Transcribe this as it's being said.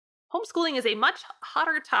Homeschooling is a much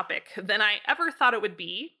hotter topic than I ever thought it would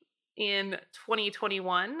be in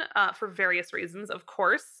 2021 for various reasons, of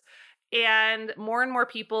course. And more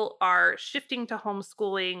people are shifting to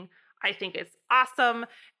homeschooling. I think it's awesome.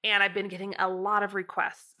 And I've been getting a lot of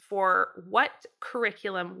requests for what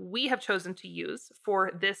curriculum we have chosen to use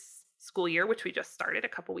for this school year, which we just started a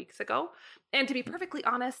couple weeks ago. And to be perfectly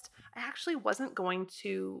honest, I actually wasn't going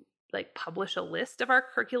to publish a list of our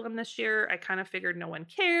curriculum this year. I kind of figured no one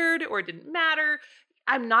cared or it didn't matter.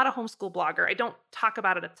 I'm not a homeschool blogger. I don't talk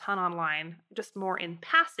about it a ton online, just more in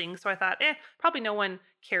passing. So I thought, probably no one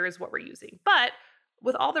cares what we're using. But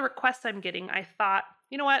with all the requests I'm getting, I thought,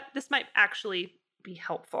 you know what, this might actually be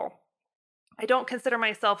helpful. I don't consider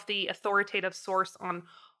myself the authoritative source on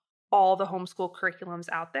all the homeschool curriculums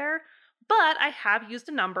out there, but I have used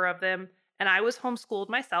a number of them. And I was homeschooled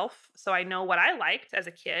myself, so I know what I liked as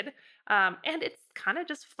a kid. And it's kind of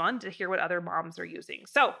just fun to hear what other moms are using.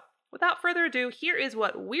 So without further ado, here is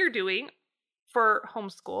what we're doing for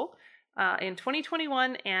homeschool in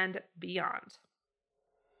 2021 and beyond.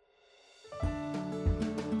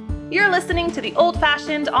 You're listening to the Old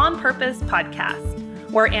Fashioned On Purpose podcast,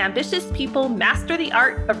 where ambitious people master the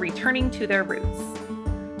art of returning to their roots.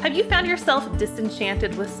 Have you found yourself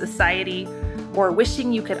disenchanted with society, or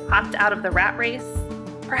wishing you could opt out of the rat race?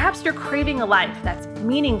 Perhaps you're craving a life that's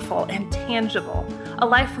meaningful and tangible, a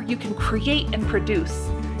life where you can create and produce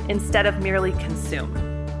instead of merely consume.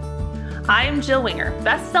 I'm Jill Winger,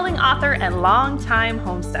 best-selling author and longtime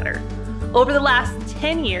homesteader. Over the last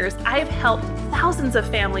 10 years, I've helped thousands of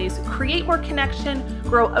families create more connection,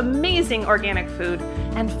 grow amazing organic food,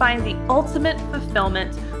 and find the ultimate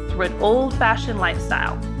fulfillment through an old-fashioned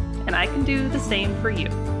lifestyle. And I can do the same for you.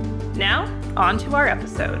 Now, on to our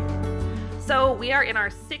episode. So we are in our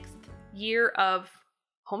 6th year of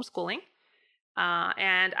homeschooling.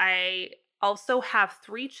 And I also have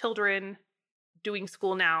 3 children doing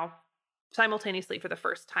school now simultaneously for the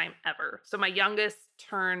first time ever. So my youngest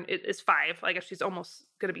is 5. I guess she's almost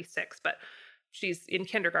going to be 6, but she's in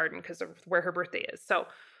kindergarten because of where her birthday is. So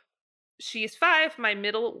she's 5. My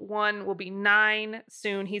middle one will be 9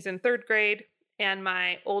 soon. He's in 3rd grade. And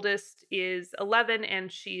my oldest is 11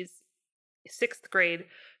 and she's 6th grade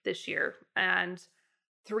this year. And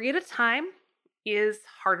 3 at a time is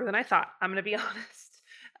harder than I thought. I'm going to be honest.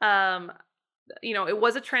 It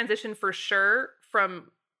was a transition for sure from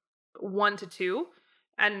 1 to 2,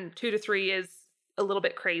 and 2 to 3 is a little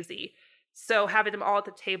bit crazy. So having them all at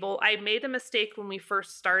the table, I made the mistake when we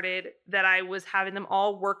first started that I was having them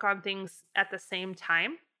all work on things at the same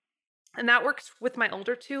time. And that works with my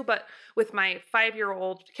older 2, but with my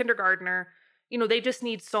 5-year-old kindergartner, they just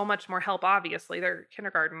need so much more help. Obviously, they're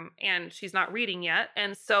kindergarten and she's not reading yet.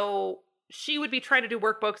 And so she would be trying to do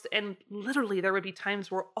workbooks, and literally there would be times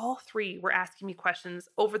where all 3 were asking me questions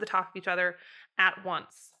over the top of each other at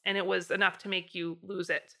once. And it was enough to make you lose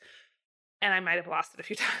it. And I might have lost it a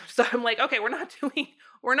few times. So I'm like, okay, we're not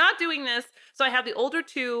doing this. So I have the older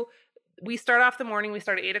 2. We start off the morning. We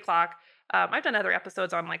start at 8:00. I've done other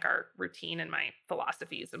episodes on our routine and my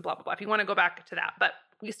philosophies and blah, blah, blah. If you want to go back to that. But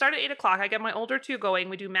we start at 8:00. I get my older 2 going.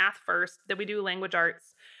 We do math first. Then we do language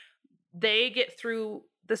arts. They get through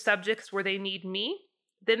the subjects where they need me.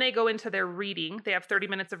 Then they go into their reading. They have 30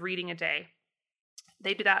 minutes of reading a day.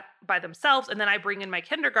 They do that by themselves. And then I bring in my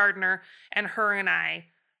kindergartner, and her and I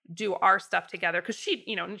do our stuff together because she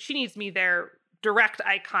needs me there, direct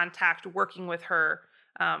eye contact, working with her,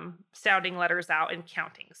 sounding letters out and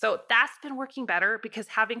counting. So that's been working better because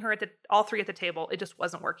having her all 3 at the table, it just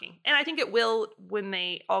wasn't working. And I think it will when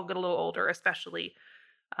they all get a little older, especially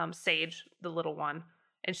Sage, the little one,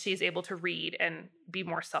 and she's able to read and be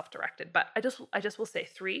more self-directed. But I just will say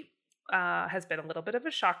 3 has been a little bit of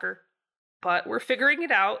a shocker, but we're figuring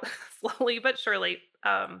it out slowly but surely.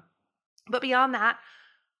 But beyond that,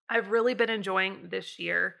 I've really been enjoying this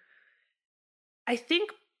year. I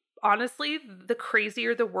think honestly, the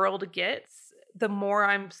crazier the world gets, the more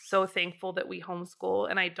I'm so thankful that we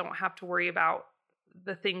homeschool and I don't have to worry about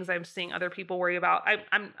the things I'm seeing other people worry about.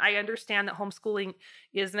 I understand that homeschooling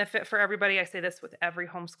isn't a fit for everybody. I say this with every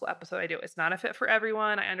homeschool episode I do. It's not a fit for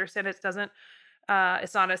everyone. I understand it's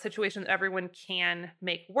not a situation that everyone can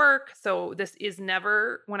make work. So this is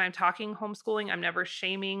never, when I'm talking homeschooling, I'm never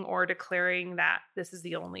shaming or declaring that this is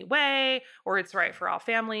the only way or it's right for all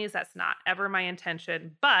families. That's not ever my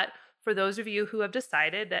intention. But for those of you who have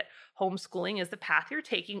decided that homeschooling is the path you're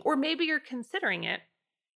taking, or maybe you're considering it,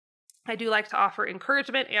 I do like to offer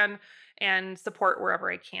encouragement and support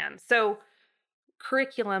wherever I can. So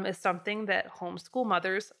curriculum is something that homeschool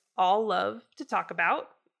mothers all love to talk about.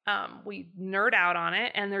 We nerd out on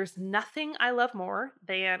it, and there's nothing I love more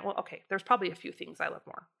than, well, okay, there's probably a few things I love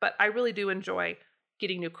more, but I really do enjoy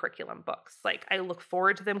getting new curriculum books. Like, I look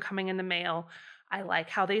forward to them coming in the mail. I like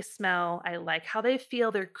how they smell. I like how they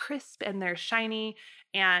feel. They're crisp and they're shiny.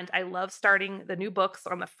 And I love starting the new books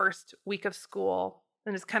on the first week of school.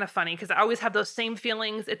 And it's kind of funny because I always have those same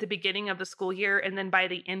feelings at the beginning of the school year. And then by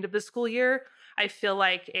the end of the school year, I feel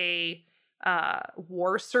like a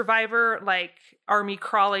war survivor, like army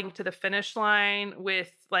crawling to the finish line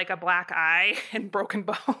with like a black eye and broken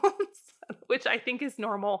bones, which I think is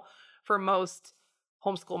normal for most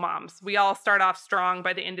homeschool moms. We all start off strong.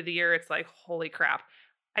 By the end of the year, it's like, holy crap.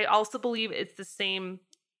 I also believe it's the same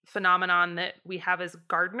phenomenon that we have as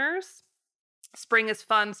gardeners. Spring is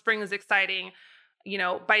fun. Spring is exciting. You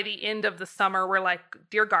know, by the end of the summer, we're like,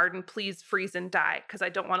 dear garden, please freeze and die because I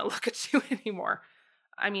don't want to look at you anymore.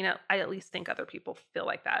 I mean, I at least think other people feel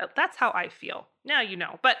like that. That's how I feel. Now you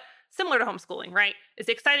know. But similar to homeschooling, right? It's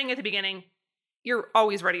exciting at the beginning. You're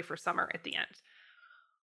always ready for summer at the end.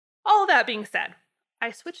 All that being said,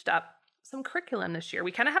 I switched up some curriculum this year.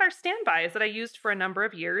 We kind of had our standbys that I used for a number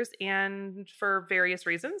of years, and for various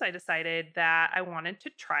reasons, I decided that I wanted to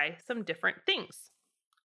try some different things.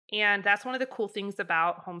 And that's one of the cool things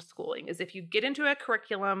about homeschooling is if you get into a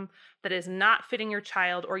curriculum that is not fitting your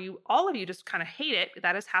child, or all of you just kind of hate it,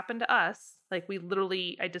 that has happened to us. Like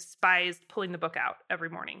I despised pulling the book out every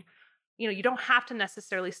morning. You know, you don't have to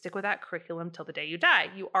necessarily stick with that curriculum till the day you die.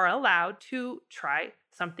 You are allowed to try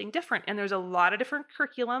something different. And there's a lot of different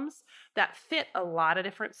curriculums that fit a lot of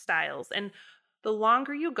different styles. And the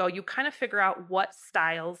longer you go, you kind of figure out what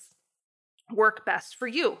styles work best for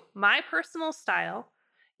you. My personal style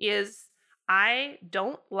is I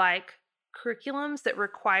don't like curriculums that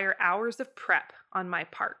require hours of prep on my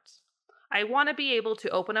part. I want to be able to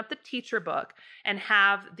open up the teacher book and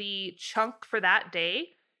have the chunk for that day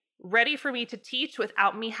ready for me to teach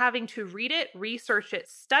without me having to read it, research it,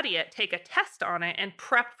 study it, take a test on it, and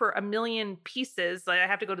prep for a million pieces that I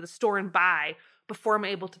have to go to the store and buy before I'm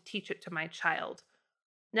able to teach it to my child.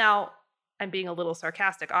 Now, I'm being a little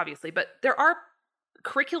sarcastic, obviously, but there are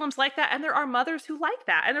curriculums like that, and there are mothers who like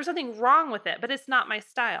that, and there's nothing wrong with it, but it's not my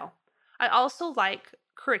style. I also like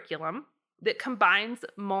curriculum that combines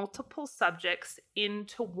multiple subjects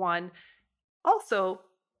into one, also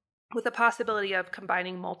with the possibility of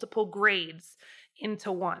combining multiple grades into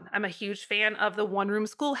one. I'm a huge fan of the one-room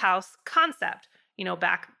schoolhouse concept. You know,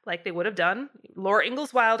 back like they would have done, Laura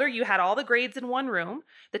Ingalls Wilder, you had all the grades in one room.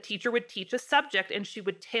 The teacher would teach a subject and she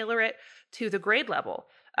would tailor it to the grade level.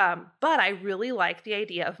 But I really like the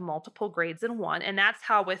idea of multiple grades in one. And that's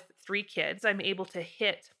how with 3 kids, I'm able to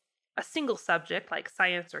hit a single subject like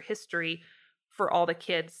science or history for all the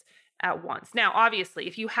kids at once. Now, obviously,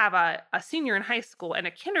 if you have a senior in high school and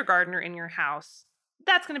a kindergartner in your house,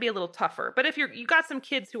 that's going to be a little tougher. But if you got some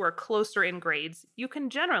kids who are closer in grades, you can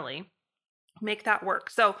generally make that work.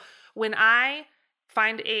 So when I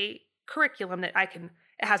find a curriculum that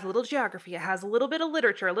it has a little geography, it has a little bit of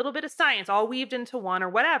literature, a little bit of science, all weaved into one or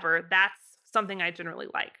whatever, that's something I generally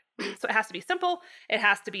like. So it has to be simple, it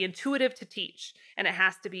has to be intuitive to teach, and it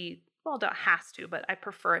has to be, well, not has to, but I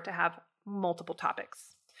prefer it to have multiple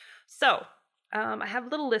topics. So I have a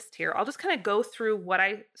little list here. I'll just kind of go through what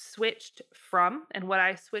I switched from and what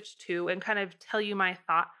I switched to and kind of tell you my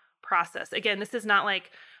thought process. Again, this is not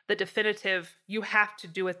like the definitive, you have to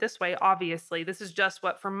do it this way, obviously. This is just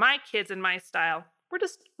what, for my kids and my style, we're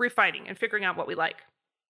just refining and figuring out what we like.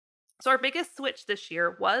 So our biggest switch this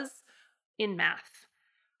year was in math.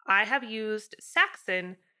 I have used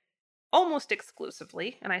Saxon almost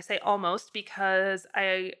exclusively, and I say almost because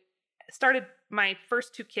I started my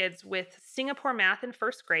first 2 kids with Singapore math in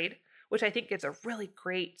first grade, which I think gives a really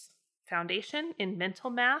great foundation in mental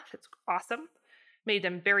math. It's awesome. Made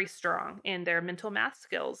them very strong in their mental math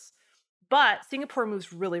skills. But Singapore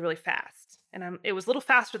moves really, really fast. And it was a little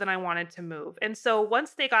faster than I wanted to move. And so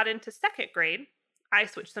once they got into second grade, I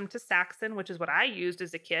switched them to Saxon, which is what I used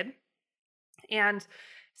as a kid. And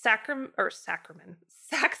Saxon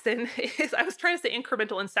is, I was trying to say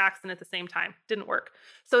incremental and Saxon at the same time. Didn't work.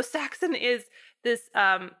 So Saxon is this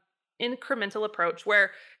incremental approach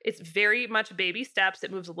where it's very much baby steps.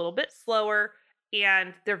 It moves a little bit slower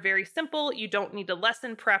and they're very simple. You don't need to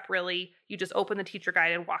lesson prep really. You just open the teacher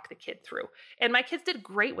guide and walk the kid through. And my kids did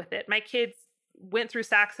great with it. My kids went through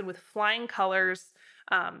Saxon with flying colors.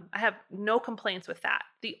 I have no complaints with that.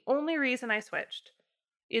 The only reason I switched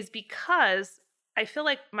is because I feel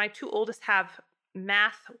like my 2 oldest have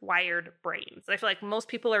math wired brains. I feel like most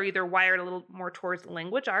people are either wired a little more towards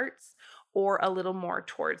language arts or a little more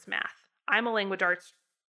towards math. I'm a language arts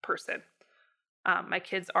person. My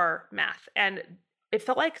kids are math. And it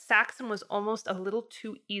felt like Saxon was almost a little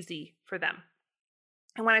too easy for them.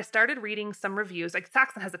 And when I started reading some reviews, like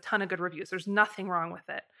Saxon has a ton of good reviews, there's nothing wrong with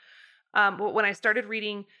it. But when I started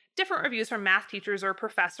reading different reviews from math teachers or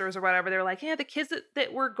professors or whatever, they're like, yeah, the kids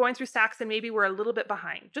that were going through Saxon maybe were a little bit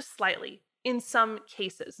behind, just slightly, in some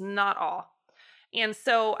cases, not all. And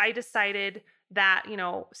so I decided that,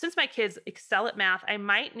 since my kids excel at math, I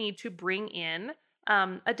might need to bring in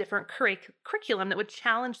a different curriculum that would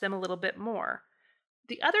challenge them a little bit more.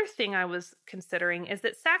 The other thing I was considering is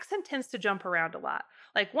that Saxon tends to jump around a lot.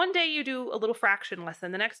 Like one day you do a little fraction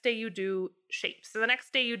lesson, the next day you do shapes, and the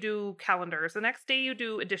next day you do calendars, the next day you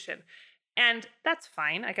do addition. And that's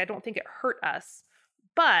fine. Like I don't think it hurt us.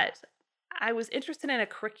 But I was interested in a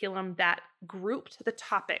curriculum that grouped the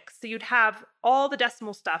topics. So you'd have all the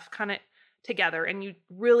decimal stuff kind of together and you'd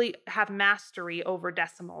really have mastery over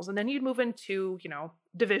decimals. And then you'd move into,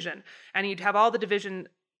 division, and you'd have all the division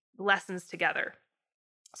lessons together.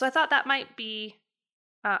 So I thought that might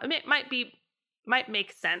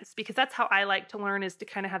make sense, because that's how I like to learn, is to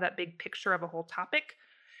kind of have that big picture of a whole topic.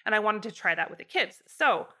 And I wanted to try that with the kids.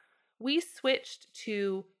 So we switched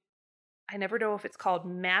to, I never know if it's called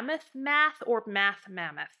Mammoth Math or Math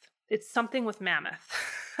Mammoth. It's something with Mammoth.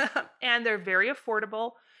 And they're very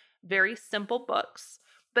affordable, very simple books,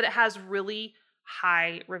 but it has really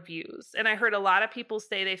high reviews. And I heard a lot of people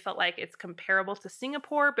say they felt like it's comparable to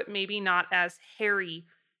Singapore, but maybe not as hairy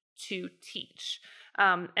to teach.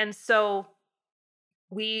 And so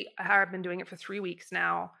we have been doing it for 3 weeks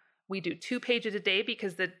now. We do 2 pages a day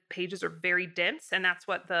because the pages are very dense. And that's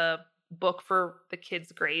what the book for the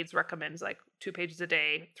kids' grades recommends, like 2 pages a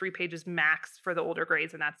day, 3 pages max for the older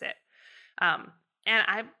grades. And that's it. And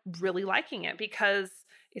I'm really liking it because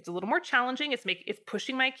it's a little more challenging. It's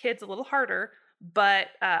pushing my kids a little harder, but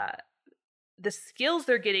the skills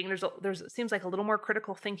they're getting, it seems like a little more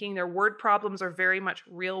critical thinking. Their word problems are very much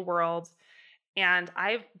real world, and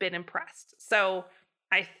I've been impressed. So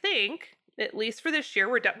I think, at least for this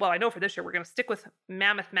year, I know for this year, we're going to stick with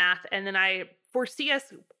Mammoth Math, and then I foresee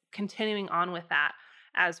us continuing on with that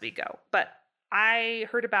as we go. But I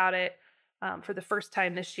heard about it for the first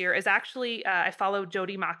time this year. Is actually, I follow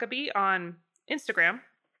Jody Maccabee on Instagram.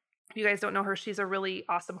 If you guys don't know her, she's a really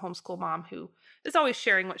awesome homeschool mom who is always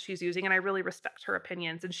sharing what she's using, and I really respect her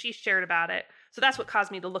opinions, and she shared about it. So that's what caused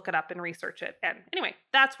me to look it up and research it. And anyway,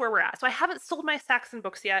 that's where we're at. So I haven't sold my Saxon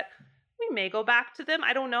books yet. We may go back to them.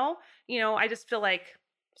 I don't know. I just feel like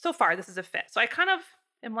so far this is a fit. So I kind of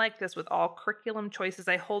am like this with all curriculum choices.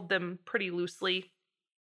 I hold them pretty loosely,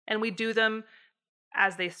 and we do them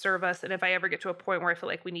as they serve us. And if I ever get to a point where I feel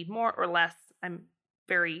like we need more or less, I'm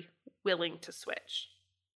very willing to switch.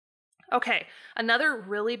 Okay, another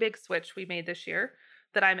really big switch we made this year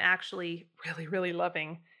that I'm actually really, really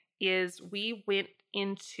loving is we went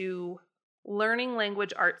into learning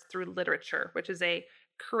language arts through literature, which is a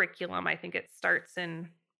curriculum. I think it starts in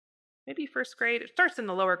maybe first grade. It starts in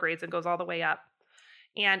the lower grades and goes all the way up.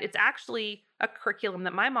 And it's actually a curriculum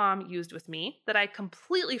that my mom used with me that I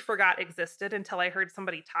completely forgot existed until I heard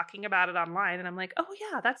somebody talking about it online. And I'm like, oh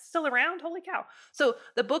yeah, that's still around? Holy cow. So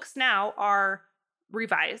the books now are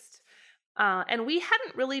revised. And we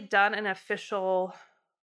hadn't really done an official,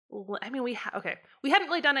 we hadn't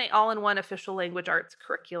really done an all-in-one official language arts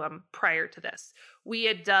curriculum prior to this. We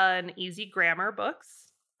had done easy grammar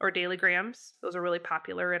books or daily grams. Those are really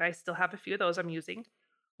popular, and I still have a few of those I'm using.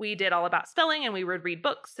 We did all about spelling, and we would read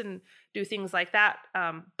books and do things like that.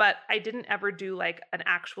 But I didn't ever do like an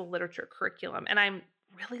actual literature curriculum, and I'm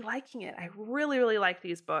really liking it. I really, really like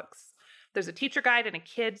these books. There's a teacher guide and a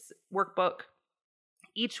kid's workbook.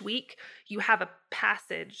 Each week, you have a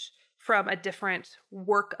passage from a different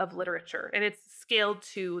work of literature, and it's scaled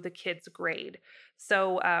to the kid's grade.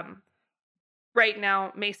 So right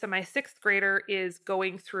now, Mesa, my 6th grader, is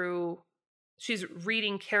going through, she's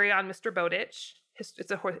reading Carry On, Mr. Bowditch.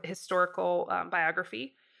 It's a historical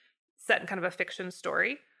biography set in kind of a fiction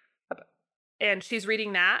story. And she's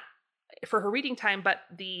reading that for her reading time, but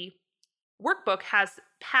the workbook has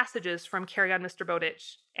passages from Carry On, Mr.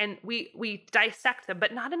 Bowditch, and we dissect them,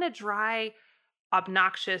 but not in a dry,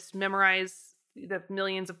 obnoxious, memorize the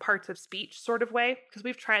millions of parts of speech sort of way, because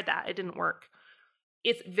we've tried that. It didn't work.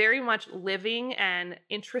 It's very much living and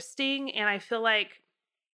interesting, and I feel like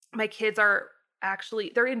my kids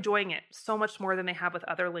they're enjoying it so much more than they have with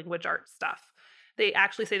other language arts stuff. They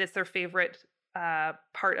actually say that's their favorite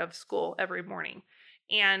part of school every morning.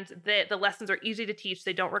 And the lessons are easy to teach.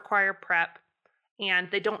 They don't require prep, and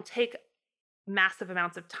they don't take massive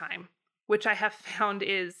amounts of time, which I have found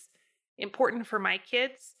is important for my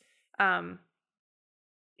kids.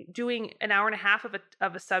 Doing an hour and a half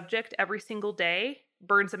of a subject every single day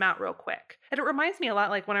burns them out real quick. And it reminds me a lot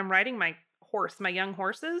like when I'm riding my young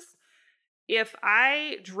horses. If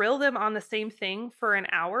I drill them on the same thing for an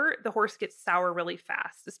hour, the horse gets sour really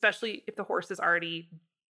fast, especially if the horse is already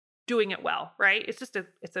doing it well, right?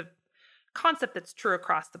 It's a concept that's true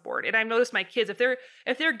across the board. And I've noticed my kids, if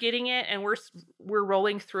they're getting it and we're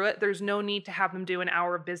rolling through it, there's no need to have them do an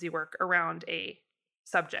hour of busy work around a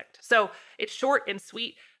subject. So it's short and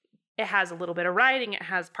sweet. It has a little bit of writing. It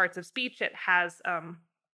has parts of speech. It has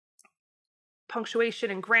punctuation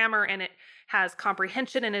and grammar, and it has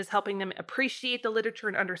comprehension and is helping them appreciate the literature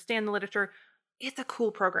and understand the literature. It's a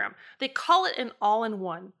cool program. They call it an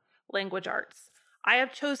all-in-one language arts. I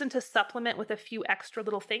have chosen to supplement with a few extra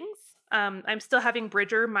little things. I'm still having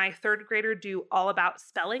Bridger, my third grader, do all about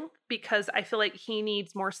spelling because I feel like he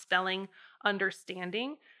needs more spelling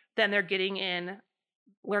understanding than they're getting in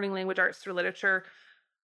learning language arts through literature.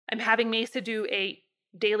 I'm having Mesa do a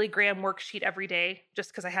daily Gram worksheet every day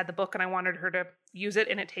just because I had the book and I wanted her to use it,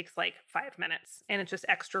 and it takes like 5 minutes and it's just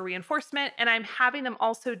extra reinforcement. And I'm having them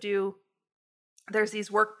also there's these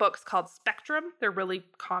workbooks called Spectrum. They're really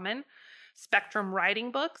common, Spectrum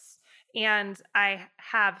writing books. And I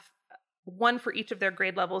have one for each of their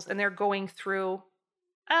grade levels, and they're going through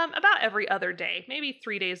about every other day, maybe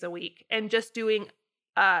 3 days a week, and just doing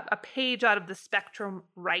a page out of the Spectrum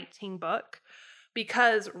writing book,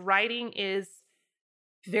 because writing is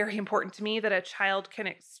very important to me, that a child can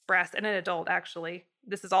express, and an adult actually,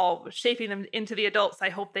 this is all shaping them into the adults I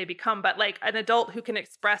hope they become, but like an adult who can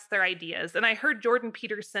express their ideas. And I heard Jordan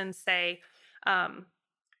Peterson say,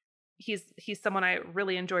 he's someone I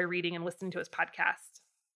really enjoy reading and listening to his podcast.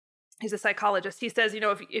 He's a psychologist. He says,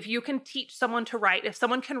 if you can teach someone to write, if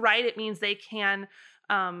someone can write, it means they can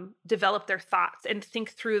develop their thoughts and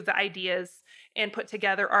think through the ideas and put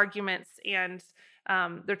together arguments and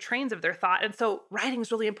their trains of their thought. And so writing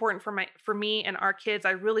is really important for me and our kids.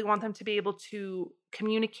 I really want them to be able to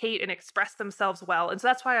communicate and express themselves well. And so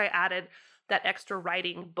that's why I added that extra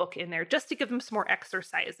writing book in there, just to give them some more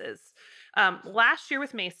exercises. Last year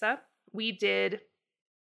with Mesa, we did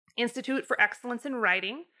Institute for Excellence in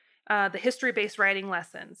Writing, the history-based writing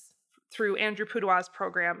lessons through Andrew Pudewa's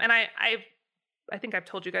program. And I think I've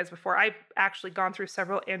told you guys before, I've actually gone through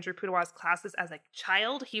several Andrew Pudewa's classes as a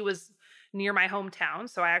child. He was near my hometown,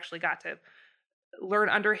 so I actually got to learn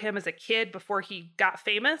under him as a kid before he got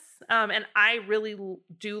famous. And I really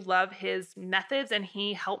do love his methods, and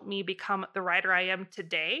he helped me become the writer I am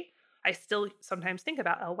today. I still sometimes think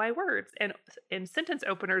about LY words and in sentence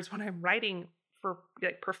openers when I'm writing for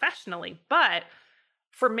professionally. But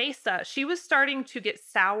for Mesa, she was starting to get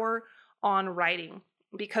sour on writing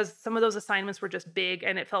because some of those assignments were just big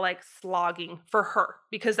and it felt like slogging for her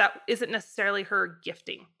because that isn't necessarily her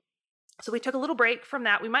gifting. So we took a little break from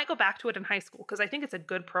that. We might go back to it in high school because I think it's a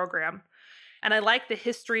good program. And I like the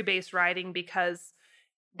history-based writing because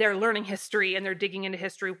they're learning history and they're digging into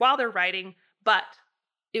history while they're writing, but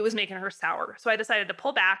it was making her sour. So I decided to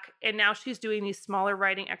pull back, and now she's doing these smaller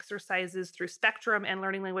writing exercises through Spectrum and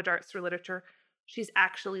learning language arts through literature. She's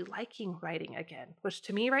actually liking writing again, which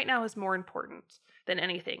to me right now is more important than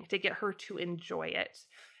anything, to get her to enjoy it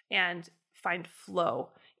and find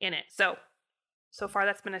flow in it. So far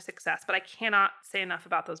that's been a success, but I cannot say enough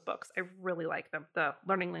about those books. I really like them, the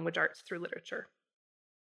learning language arts through literature.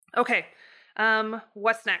 Okay,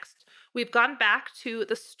 what's next? We've gone back to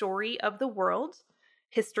the Story of the World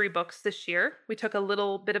history books this year. We took a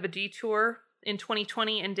little bit of a detour in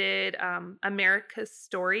 2020 and did America's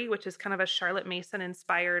Story, which is kind of a Charlotte Mason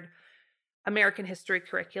inspired American history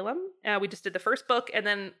curriculum. We just did the first book, and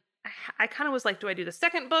then I kind of was like, do I do the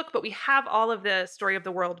second book? But we have all of the Story of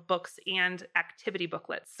the World books and activity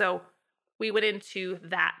booklets. So we went into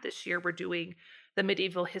that this year. We're doing the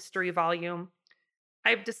medieval history volume.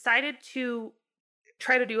 I've decided to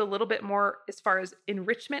try to do a little bit more as far as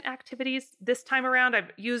enrichment activities this time around.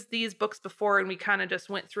 I've used these books before and we kind of just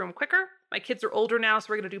went through them quicker. My kids are older now, so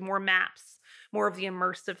we're going to do more maps, more of the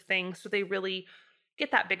immersive things, so they really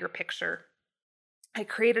get that bigger picture. I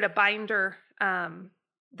created a binder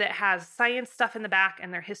that has science stuff in the back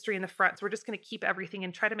and their history in the front. So we're just going to keep everything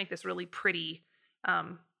and try to make this really pretty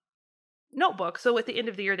notebook. So at the end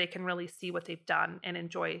of the year, they can really see what they've done and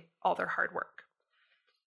enjoy all their hard work.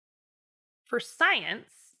 For science,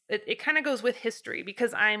 it kind of goes with history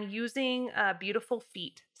because I'm using a Beautiful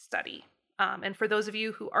Feet study. And for those of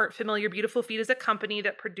you who aren't familiar, Beautiful Feet is a company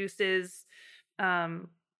that produces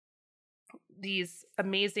these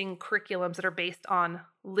amazing curriculums that are based on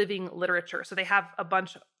living literature. So they have a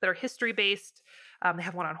bunch that are history-based. They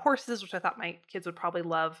have one on horses, which I thought my kids would probably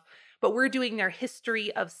love. But we're doing their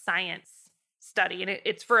history of science study. And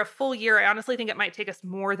it's for a full year. I honestly think it might take us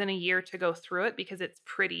more than a year to go through it because it's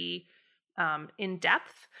pretty in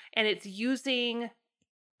depth. And it's using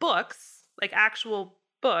books, like actual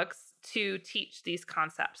books, to teach these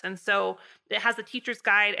concepts. And so it has a teacher's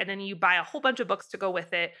guide, and then you buy a whole bunch of books to go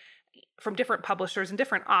with it from different publishers and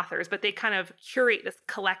different authors, but they kind of curate this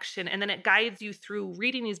collection, and then it guides you through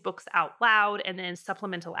reading these books out loud and then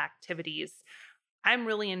supplemental activities. I'm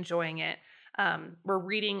really enjoying it. We're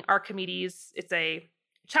reading Archimedes. It's a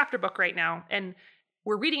chapter book right now, and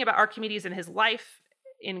we're reading about Archimedes and his life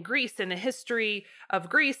in Greece and the history of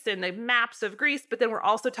Greece and the maps of Greece, but then we're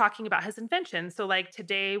also talking about his inventions. So like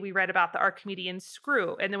today we read about the Archimedean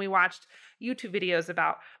screw, and then we watched YouTube videos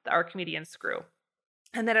about the Archimedean screw.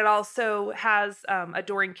 And then it also has a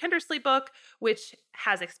Dorian Kindersley book, which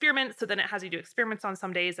has experiments. So then it has you do experiments on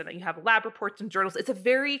some days, and then you have lab reports and journals. It's a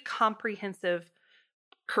very comprehensive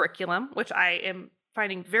curriculum, which I am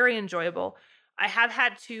finding very enjoyable. I have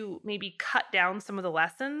had to maybe cut down some of the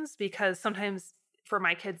lessons because sometimes for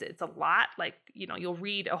my kids, it's a lot. Like, you'll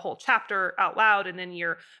read a whole chapter out loud, and then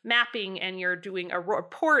you're mapping and you're doing a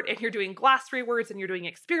report and you're doing glossary words and you're doing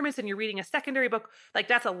experiments and you're reading a secondary book. Like,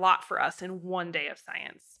 that's a lot for us in one day of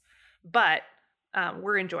science. But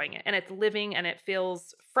we're enjoying it, and it's living and it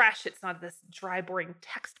feels fresh. It's not this dry, boring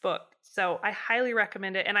textbook. So I highly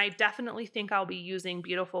recommend it. And I definitely think I'll be using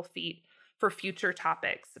Beautiful Feet for future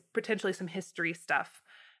topics, potentially some history stuff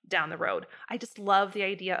down the road. I just love the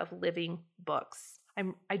idea of living books.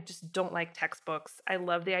 I just don't like textbooks. I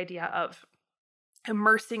love the idea of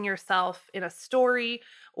immersing yourself in a story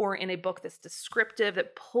or in a book that's descriptive,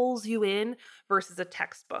 that pulls you in versus a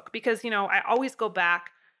textbook. Because, I always go back,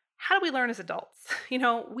 how do we learn as adults?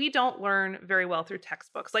 We don't learn very well through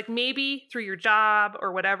textbooks. Like maybe through your job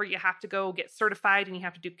or whatever, you have to go get certified and you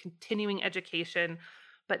have to do continuing education,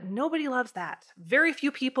 but nobody loves that. Very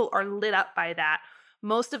few people are lit up by that.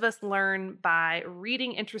 Most of us learn by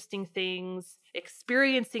reading interesting things,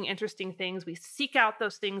 experiencing interesting things. We seek out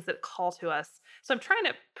those things that call to us. So I'm trying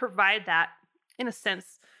to provide that in a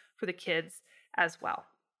sense for the kids as well.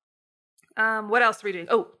 What else are we doing?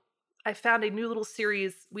 Oh, I found a new little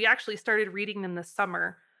series. We actually started reading them this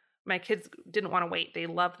summer. My kids didn't want to wait. They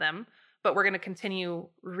love them, but we're going to continue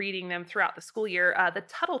reading them throughout the school year. The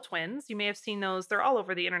Tuttle Twins, you may have seen those. They're all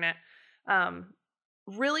over the internet.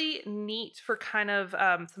 Really neat for kind of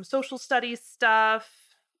some social studies stuff,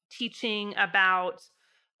 teaching about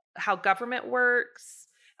how government works,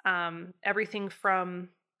 everything from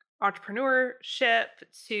entrepreneurship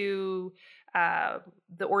to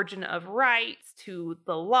the origin of rights, to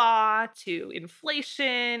the law, to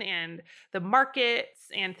inflation and the markets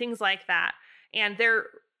and things like that. And they're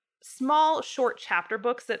small, short chapter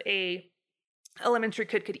books that a elementary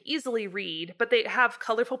kid could easily read, but they have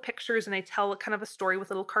colorful pictures and they tell kind of a story with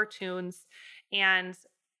little cartoons. And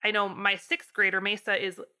I know my 6th grader, Mesa,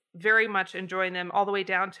 is very much enjoying them, all the way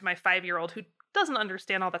down to my 5-year-old, who doesn't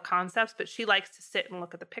understand all the concepts, but she likes to sit and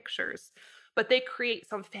look at the pictures. But they create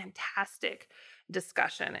some fantastic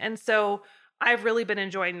discussion. And so I've really been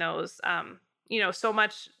enjoying those, so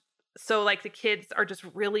much. So like the kids are just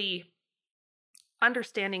really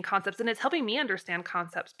understanding concepts, and it's helping me understand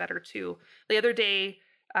concepts better too. The other day,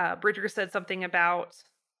 Bridger said something about,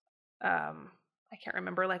 I can't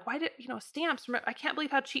remember, like, why did, stamps, I can't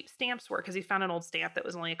believe how cheap stamps were, because he found an old stamp that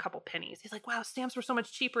was only a couple pennies. He's like, wow, stamps were so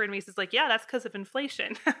much cheaper. And Mace's like, yeah, that's because of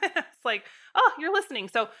inflation. It's like, oh, you're listening.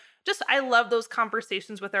 So I love those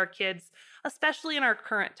conversations with our kids, especially in our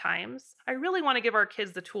current times. I really want to give our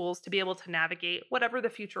kids the tools to be able to navigate whatever the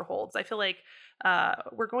future holds. I feel like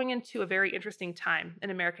we're going into a very interesting time in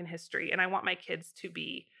American history, and I want my kids to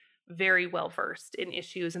be very well versed in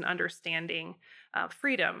issues and understanding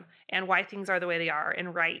freedom and why things are the way they are,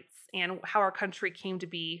 and rights, and how our country came to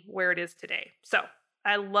be where it is today. So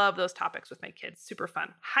I love those topics with my kids. Super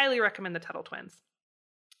fun. Highly recommend the Tuttle Twins.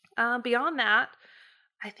 Beyond that,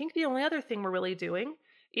 I think the only other thing we're really doing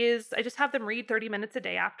is I just have them read 30 minutes a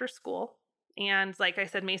day after school. And like I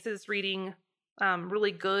said, Mace's reading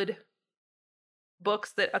really good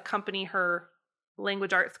books that accompany her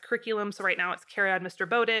language arts curriculum. So right now it's Carry On Mr.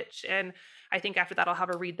 Bowditch. And I think after that, I'll have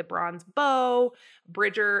her read The Bronze Bow.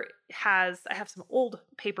 Bridger I have some old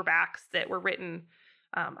paperbacks that were written,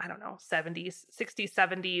 60s,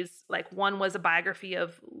 70s. Like one was a biography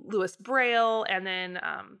of Louis Braille. And then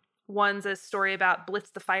one's a story about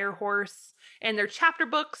Blitz the Fire Horse. And they're chapter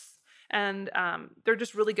books. And they're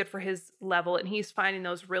just really good for his level. And he's finding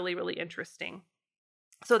those really, really interesting.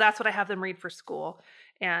 So that's what I have them read for school.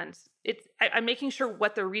 And I'm making sure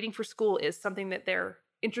what they're reading for school is something that they're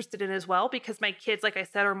interested in as well, because my kids, like I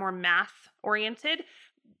said, are more math oriented.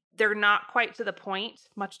 they're not quite to the point,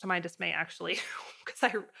 much to my dismay, actually,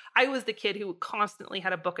 because I was the kid who constantly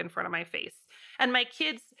had a book in front of my face. And my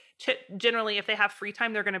kids, generally, if they have free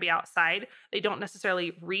time, they're going to be outside. They don't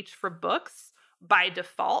necessarily reach for books by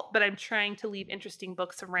default, but I'm trying to leave interesting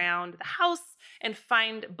books around the house and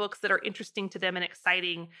find books that are interesting to them and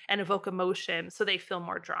exciting and evoke emotion so they feel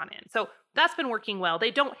more drawn in. So that's been working well. They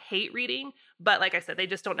don't hate reading, but like I said, they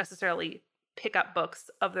just don't necessarily pick up books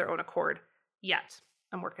of their own accord yet.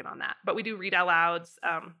 I'm working on that. But we do read out louds,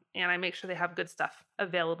 and I make sure they have good stuff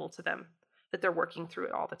available to them, that they're working through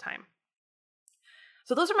it all the time.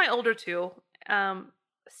 So those are my older two.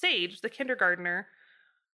 Sage, the kindergartner,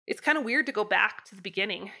 it's kind of weird to go back to the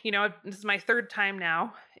beginning. This is my third time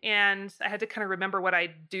now, and I had to kind of remember what I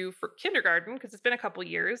do for kindergarten because it's been a couple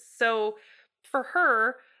years. So for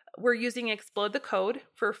her, we're using Explode the Code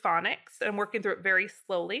for phonics and working through it very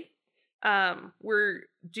slowly. We're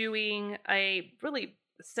doing a really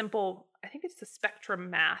simple, I think it's the spectrum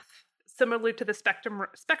math, similar to the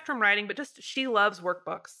spectrum writing, but just she loves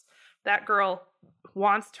workbooks. That girl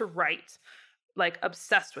wants to write, like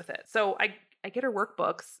obsessed with it. So I get her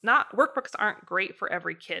workbooks. Workbooks aren't great for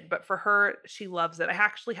every kid, but for her, she loves it. I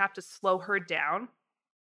actually have to slow her down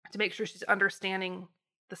to make sure she's understanding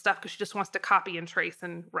the stuff because she just wants to copy and trace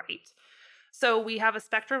and write. So we have a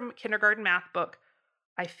Spectrum kindergarten math book.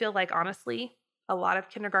 I feel like, honestly, a lot of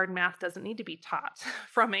kindergarten math doesn't need to be taught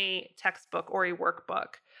from a textbook or a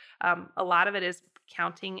workbook. A lot of it is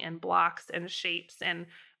counting and blocks and shapes, and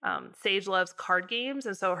Sage loves card games.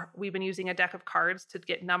 And so we've been using a deck of cards to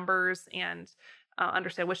get numbers and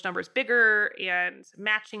understand which number is bigger and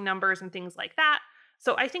matching numbers and things like that.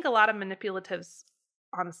 So I think a lot of manipulatives,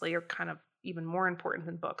 honestly, are kind of even more important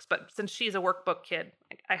than books. But since she's a workbook kid,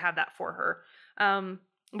 I have that for her.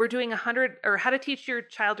 We're doing 100, or how to teach your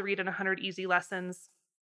child to read in 100 easy lessons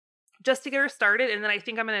just to get her started. And then I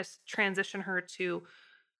think I'm going to transition her to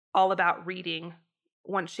all about reading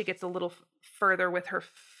once she gets a little further with her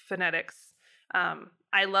phonetics.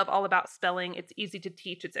 I love all about spelling. It's easy to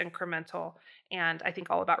teach. It's incremental. And I think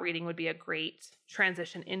all about reading would be a great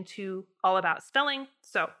transition into all about spelling.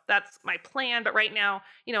 So that's my plan. But right now,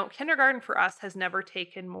 kindergarten for us has never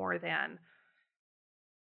taken more than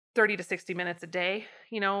 30 to 60 minutes a day.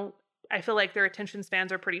 I feel like their attention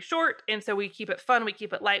spans are pretty short. And so we keep it fun, we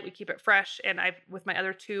keep it light, we keep it fresh. And with my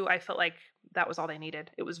other two, I felt like that was all they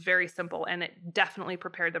needed. It was very simple, and it definitely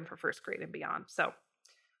prepared them for first grade and beyond. So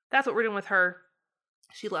that's what we're doing with her.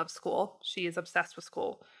 She loves school. She is obsessed with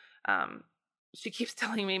school. She keeps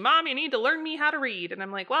telling me, "Mom, you need to learn me how to read." And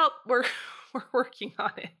I'm like, well, we're working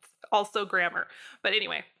on it. Also grammar. But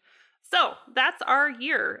anyway, so that's our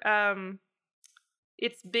year.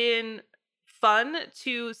 It's been fun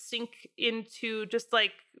to sink into just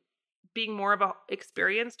like being more of a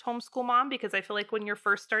experienced homeschool mom, because I feel like when you're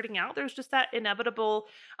first starting out, there's just that inevitable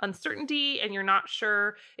uncertainty, and you're not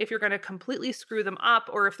sure if you're going to completely screw them up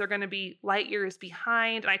or if they're going to be light years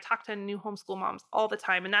behind. And I talk to new homeschool moms all the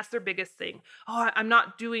time, and that's their biggest thing. Oh, I'm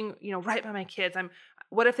not doing, right by my kids.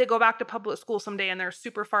 What if they go back to public school someday and they're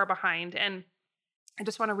super far behind? And I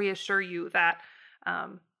just want to reassure you that,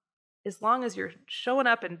 as long as you're showing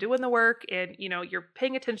up and doing the work and, you're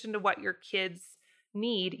paying attention to what your kids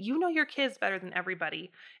need, your kids better than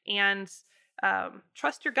everybody. And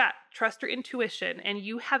trust your gut, trust your intuition, and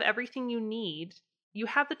you have everything you need. You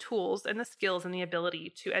have the tools and the skills and the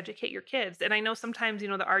ability to educate your kids. And I know sometimes,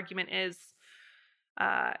 the argument is,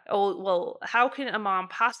 how can a mom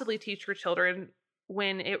possibly teach her children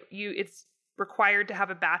when it's required to have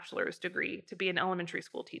a bachelor's degree to be an elementary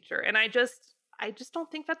school teacher? And I just don't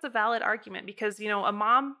think that's a valid argument, because, a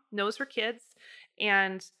mom knows her kids,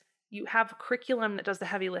 and you have a curriculum that does the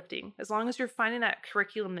heavy lifting. As long as you're finding that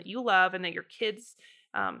curriculum that you love and that your kids,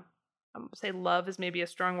 I say love is maybe a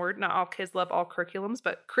strong word. Not all kids love all curriculums,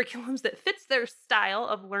 but curriculums that fits their style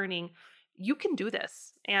of learning, you can do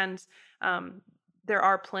this. And there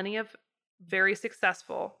are plenty of very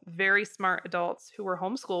successful, very smart adults who were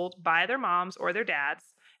homeschooled by their moms or their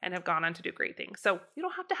dads and have gone on to do great things. So you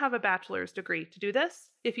don't have to have a bachelor's degree to do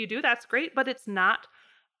this. If you do, that's great, but it's not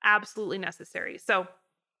absolutely necessary. So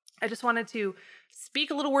I just wanted to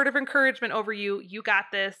speak a little word of encouragement over you. You got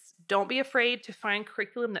this. Don't be afraid to find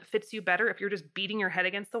curriculum that fits you better. If you're just beating your head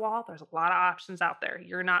against the wall, there's a lot of options out there.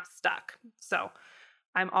 You're not stuck. So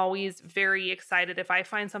I'm always very excited. If I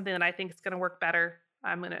find something that I think is going to work better,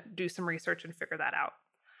 I'm going to do some research and figure that out.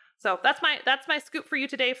 So that's my scoop for you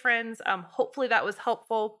today, friends. Hopefully that was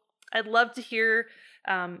helpful. I'd love to hear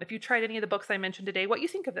if you tried any of the books I mentioned today, what you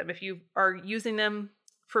think of them. If you are using them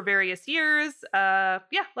for various years,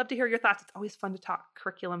 love to hear your thoughts. It's always fun to talk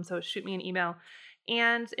curriculum, so shoot me an email.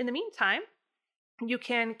 And in the meantime, You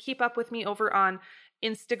can keep up with me over on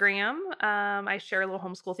Instagram. I share little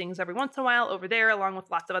homeschool things every once in a while over there, along with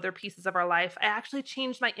lots of other pieces of our life. I actually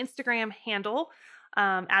changed my Instagram handle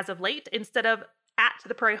as of late. Instead of at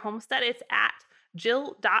the Prairie Homestead, it's at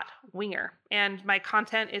Jill.Winger. And my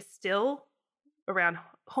content is still around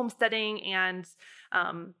homesteading and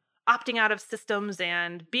opting out of systems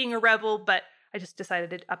and being a rebel, but I just decided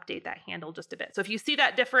to update that handle just a bit. So if you see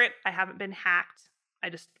that different, I haven't been hacked. I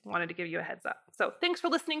just wanted to give you a heads up. So thanks for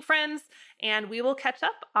listening, friends, and we will catch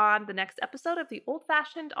up on the next episode of the Old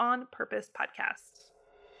Fashioned on Purpose podcast.